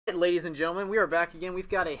Ladies and gentlemen, we are back again. We've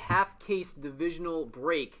got a half-case divisional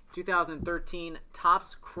break. 2013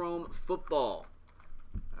 Topps Chrome Football.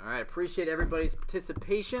 All right, appreciate everybody's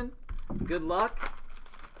participation. Good luck.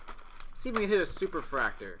 See if we can hit a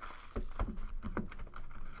superfractor.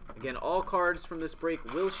 Again, all cards from this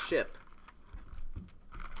break will ship.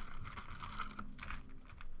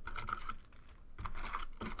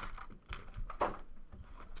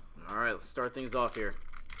 All right, let's start things off here.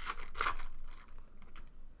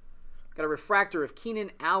 Got a refractor of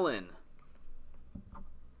Keenan Allen.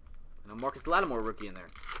 And a Marcus Lattimore rookie in there.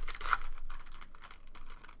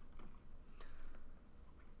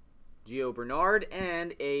 Gio Bernard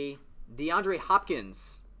and a DeAndre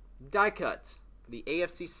Hopkins die cut for the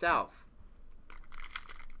AFC South.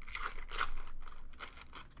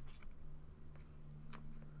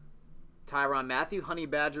 Tyrann Mathieu, Honey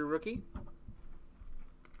Badger rookie.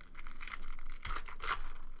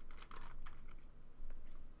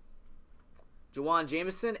 Juwan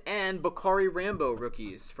Jamison and Bakari Rambo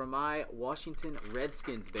rookies from my Washington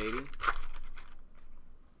Redskins, baby.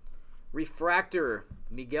 Refractor,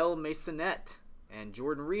 Miguel Masonet and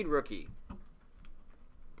Jordan Reed rookie.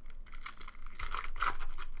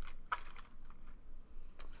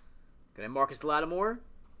 Got a Marcus Lattimore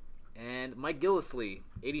and Mike Gillislee,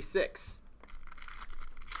 86.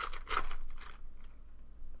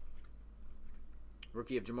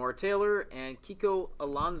 Rookie of Jamar Taylor and Kiko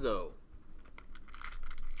Alonso.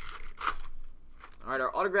 All right,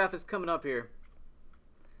 our autograph is coming up here.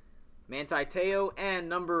 Manti Te'o and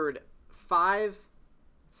numbered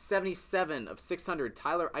 577 of 600,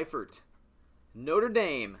 Tyler Eifert. Notre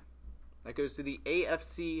Dame. That goes to the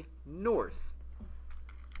AFC North.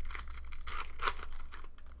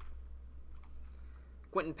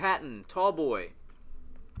 Quentin Patton, tall boy.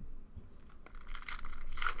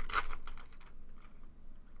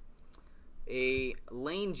 A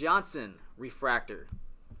Lane Johnson refractor.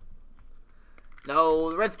 No,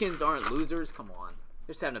 the Redskins aren't losers. Come on.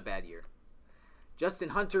 They're just having a bad year. Justin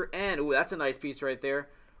Hunter and, ooh, that's a nice piece right there.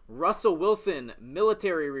 Russell Wilson,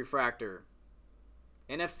 military refractor.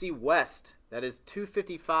 NFC West. That is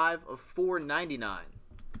 255 of 499.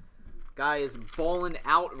 Guy is balling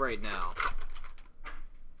out right now.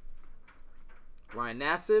 Ryan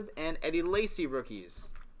Nassib and Eddie Lacy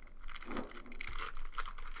rookies.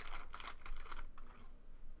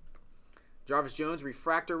 Jarvis Jones,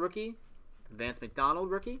 refractor rookie. Vance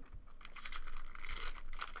McDonald rookie.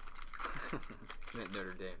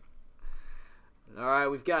 Notre Dame. All right,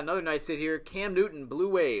 we've got another nice hit here. Cam Newton, Blue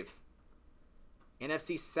Wave.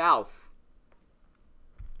 NFC South.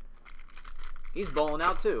 He's balling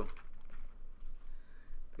out too.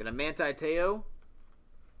 Got a Manti Te'o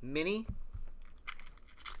mini.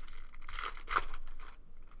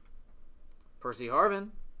 Percy Harvin.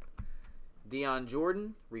 Deion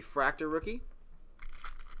Jordan, refractor rookie.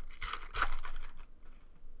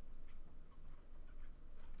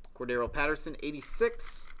 Cordero Patterson,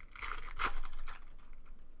 86.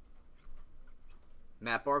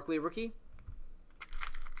 Matt Barkley, rookie.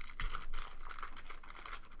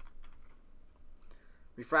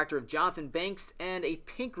 Refractor of Jonathan Banks and a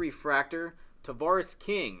pink refractor, Tavares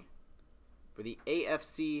King for the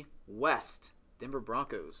AFC West, Denver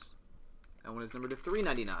Broncos. That one is numbered to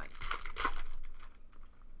 399.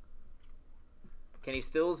 Kenny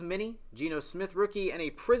Stills mini, Geno Smith rookie, and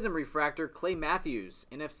a Prism refractor, Clay Matthews,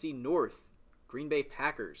 NFC North, Green Bay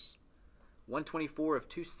Packers. 124 of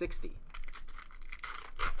 260.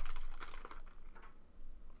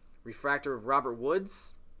 Refractor of Robert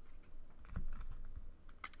Woods.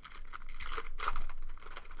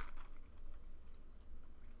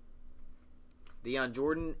 Deion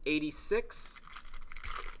Jordan, 86.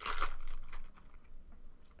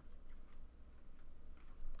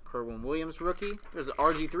 Kerwin Williams rookie. There's an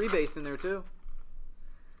RG3 base in there too.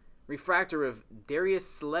 Refractor of Darius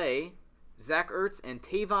Slay, Zach Ertz, and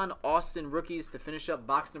Tavon Austin rookies to finish up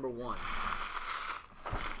box number 1. All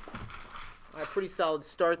right, pretty solid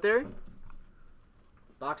start there.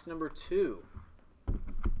 Box number 2.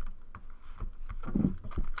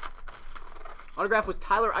 Autograph was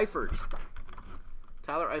Tyler Eifert.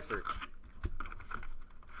 Tyler Eifert.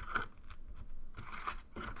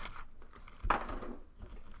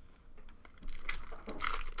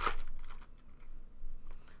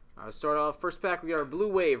 Let's start off. First pack, we got our Blue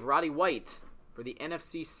Wave, Roddy White for the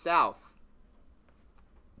NFC South.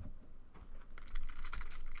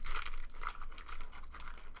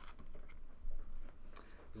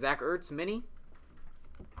 Zach Ertz, mini.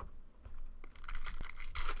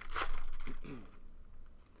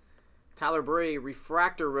 Tyler Bray,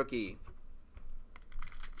 refractor rookie.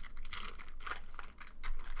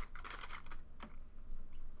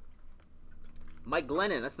 Mike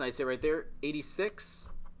Glennon, that's a nice hit right there. 86.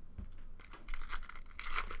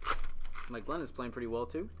 Mike Glennon's playing pretty well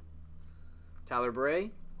too. Tyler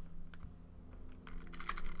Bray.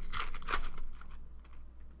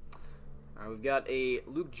 All right, we've got a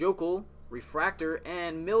Luke Jokel refractor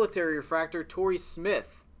and military refractor Torrey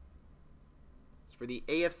Smith. It's for the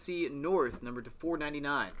AFC North, number to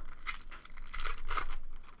 499.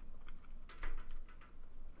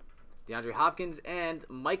 DeAndre Hopkins and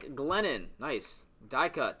Mike Glennon. Nice. Die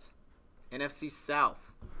cut. NFC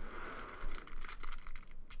South.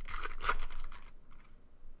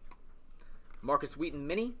 Marcus Wheaton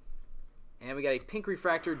mini. And we got a pink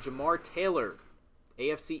refractor Jamar Taylor.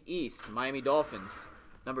 AFC East, Miami Dolphins.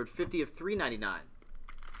 Numbered 50 of 399.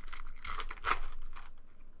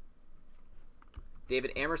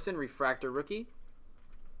 David Amerson, refractor rookie.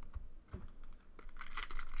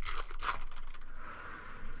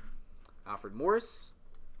 Alfred Morris.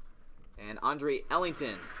 And Andre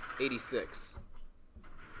Ellington, 86.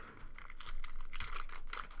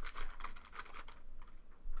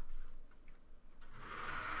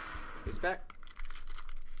 Base pack.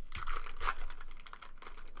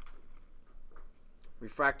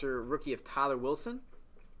 Refractor rookie of Tyler Wilson.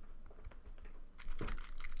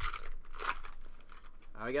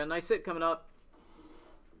 We got a nice hit coming up.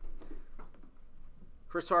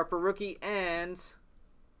 Chris Harper rookie and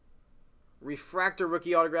refractor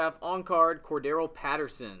rookie autograph on card Cordero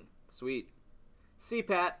Patterson. Sweet.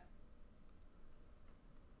 C-Pat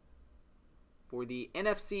for the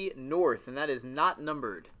NFC North, and that is not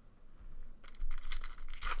numbered.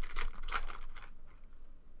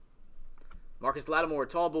 Marcus Lattimore,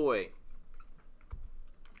 tall boy.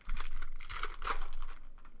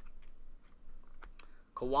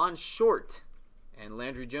 Kawan Short and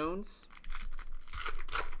Landry Jones.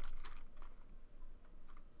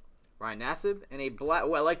 Ryan Nassib and a black,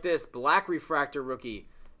 oh, I like this, black refractor rookie,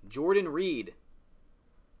 Jordan Reed.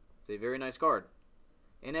 It's a very nice card.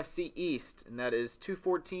 NFC East, and that is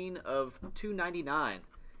 214 of 299. And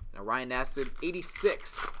a Ryan Nassib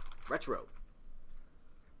 86 retro.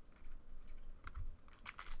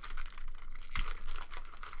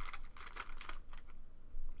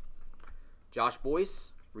 Josh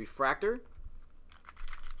Boyce, refractor.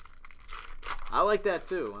 I like that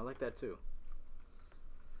too. I like that too.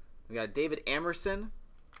 We got David Amerson,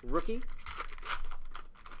 rookie.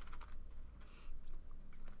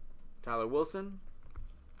 Tyler Wilson.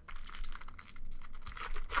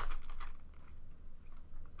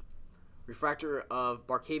 Refractor of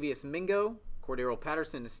Barcavius Mingo, Cordero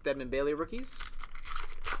Patterson, and Stedman Bailey rookies.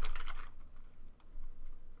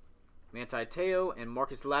 Manti Te'o and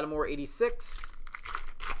Marcus Lattimore, 86.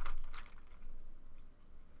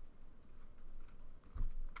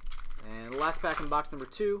 And last pack in box number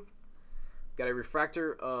 2, got a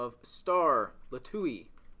refractor of Star Latui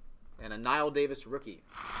and a Nile Davis rookie.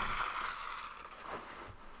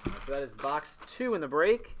 So that is box 2 in the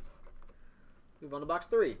break. Move on to box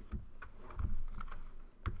 3.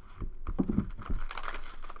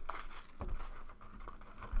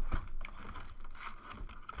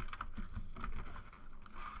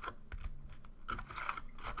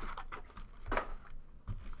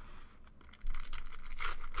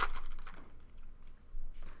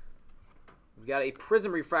 We've got a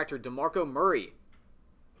Prism Refractor, DeMarco Murray.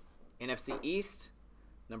 NFC East,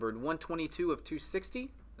 numbered 122 of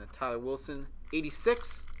 260. And Tyler Wilson,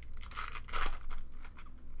 86.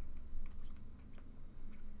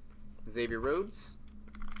 Xavier Rhodes.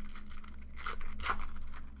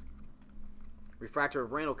 Refractor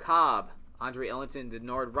of Randall Cobb, Andre Ellington,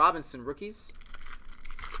 Denard Robinson rookies.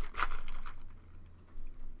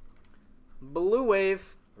 Blue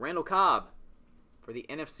Wave, Randall Cobb for the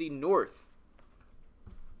NFC North.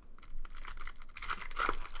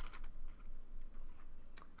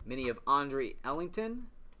 Mini of Andre Ellington.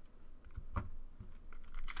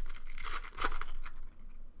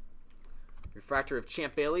 Refractor of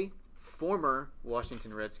Champ Bailey, former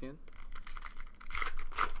Washington Redskin.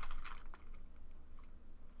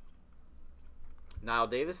 Nile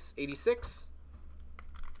Davis, 86.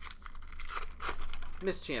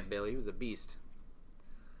 Miss Champ Bailey, he was a beast.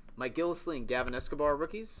 Mike Gillislee and Gavin Escobar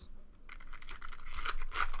rookies.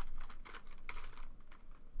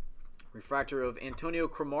 Refractor of Antonio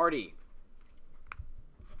Cromartie.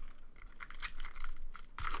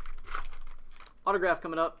 Autograph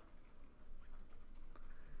coming up.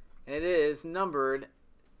 And it is numbered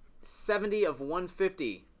 70 of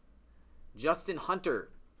 150. Justin Hunter.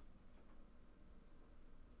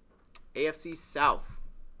 AFC South.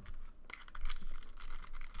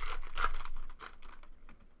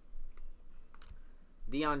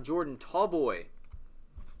 Deion Jordan, tall boy.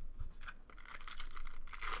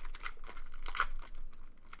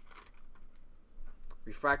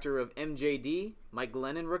 Refractor of MJD, Mike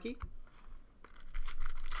Glennon rookie.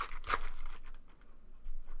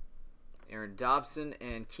 Aaron Dobson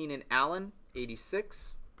and Keenan Allen,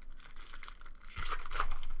 86.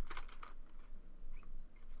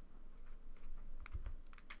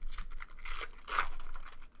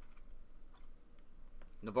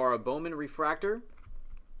 Navarro Bowman refractor.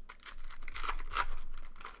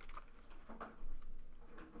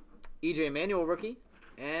 EJ Manuel rookie.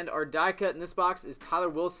 And our die cut in this box is Tyler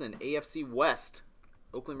Wilson, AFC West,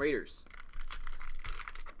 Oakland Raiders.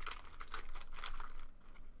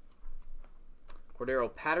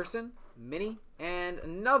 Cordero Patterson, mini. And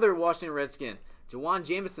another Washington Redskin, Jawan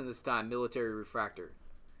Jamison this time, military refractor.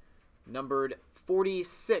 Numbered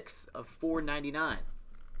 46 of 499.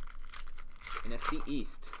 NFC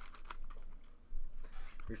East.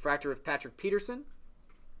 Refractor of Patrick Peterson.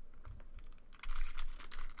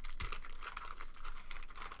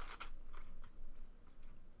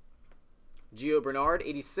 Gio Bernard,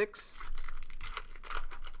 86.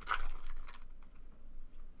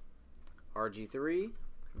 RG3.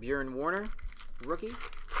 Bjorn Warner, rookie.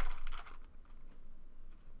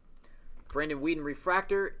 Brandon Whedon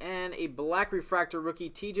refractor. And a black refractor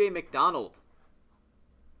rookie, TJ McDonald.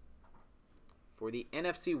 For the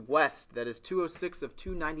NFC West, that is 206 of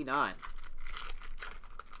 299.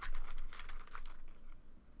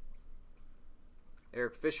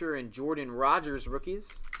 Eric Fisher and Jordan Rogers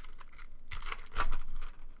rookies.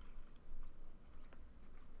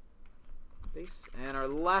 And our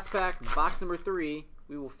last pack, box number 3,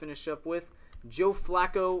 we will finish up with Joe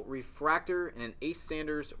Flacco refractor and an Ace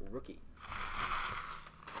Sanders rookie.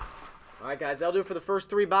 Alright guys, that'll do it for the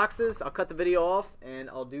first 3 boxes. I'll cut the video off and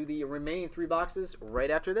I'll do the remaining 3 boxes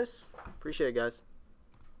right after this. Appreciate it, guys.